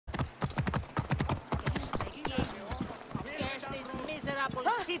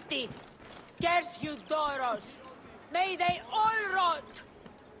city. Curse you, Doros. May they all rot.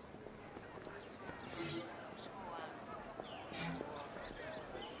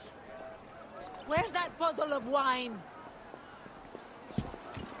 Where's that bottle of wine?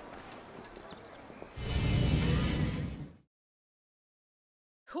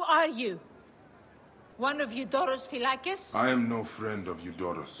 Who are you? One of Eudoros Phylakis? I am no friend of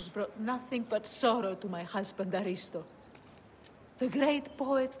Eudoros. Has brought nothing but sorrow to my husband Aristo. The great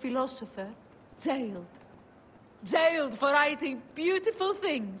poet philosopher, jailed. Jailed for writing beautiful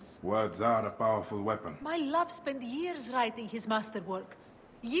things. Words are a powerful weapon. My love spent years writing his masterwork.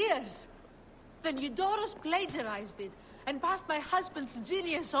 Years! Then Eudoros plagiarized it and passed my husband's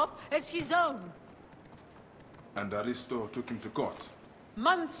genius off as his own. And Aristo took him to court.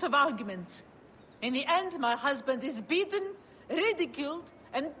 Months of arguments. In the end, my husband is beaten, ridiculed,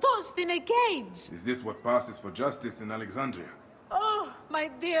 and tossed in a cage. Is this what passes for justice in Alexandria? Oh, my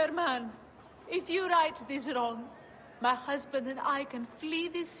dear man. If you right this wrong, my husband and I can flee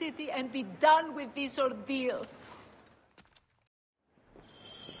this city and be done with this ordeal.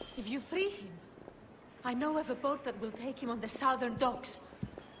 If you free him, I know of a boat that will take him on the southern docks.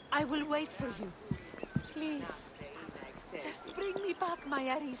 I will wait for you. Please, just bring me back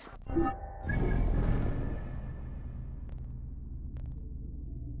my Aristo.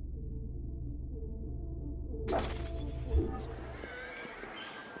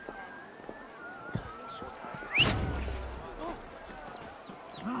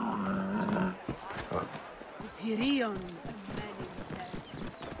 Tyrion,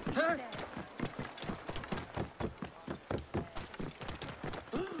 huh?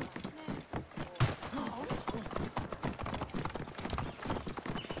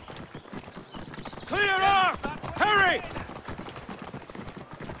 Clear off! Hurry!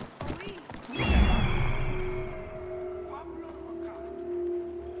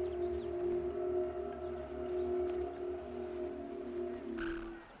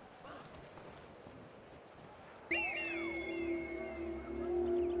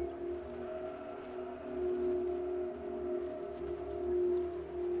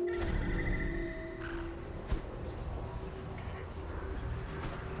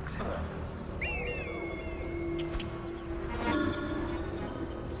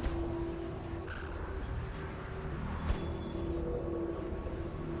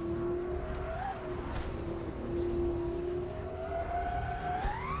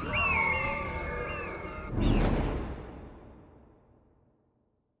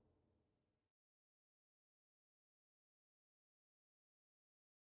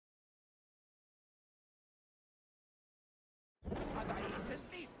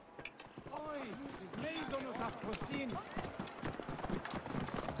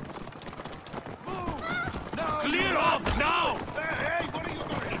 Clear off now! Hey, what are you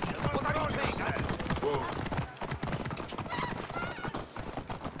doing? What are you doing? Whoa.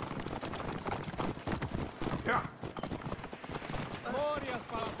 Yeah.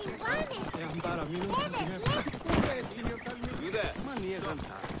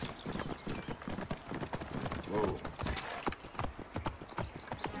 Whoa.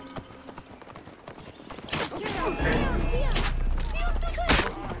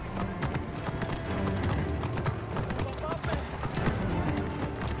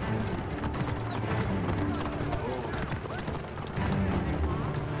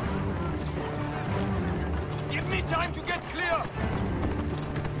 Give me time to get clear!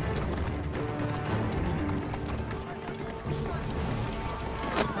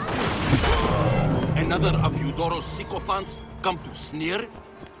 Another of Eudoros' sycophants come to sneer?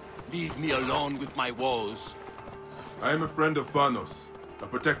 Leave me alone with my woes. I am a friend of Panos, a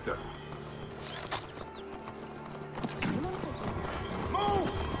protector.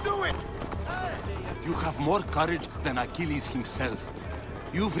 Move! Do it! You have more courage than Achilles himself.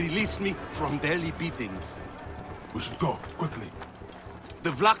 You've released me from daily beatings. We should go, quickly.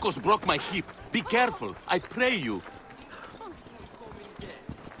 The Vlachos broke my hip. Be careful, I pray you.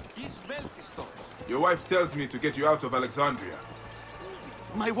 Your wife tells me to get you out of Alexandria.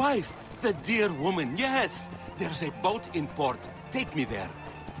 My wife, the dear woman, yes. There's a boat in port. Take me there.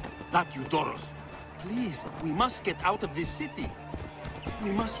 That Eudoros. Please, we must get out of this city.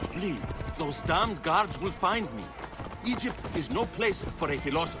 We must flee. Those damned guards will find me. Egypt is no place for a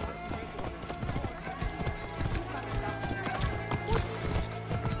philosopher.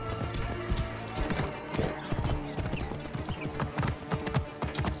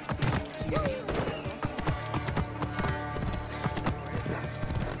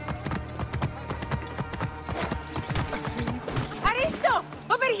 Aristo!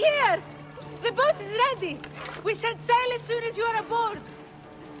 Over here! The boat is ready! We set sail as soon as you are aboard!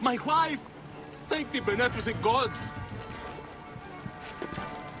 My wife! Thank the beneficent gods!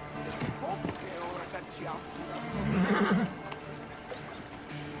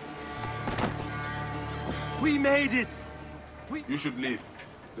 We made it! You should leave.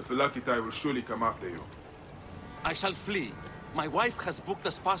 The Phylakitai will surely come after you. I shall flee. My wife has booked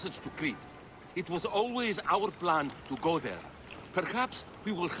us passage to Crete. It was always our plan to go there. Perhaps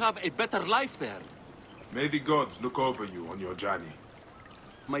we will have a better life there. May the gods look over you on your journey.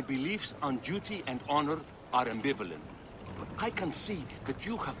 My beliefs on duty and honor are ambivalent. But I can see that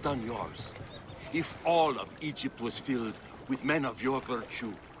you have done yours. If all of Egypt was filled with men of your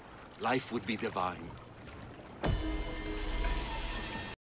virtue, life would be divine.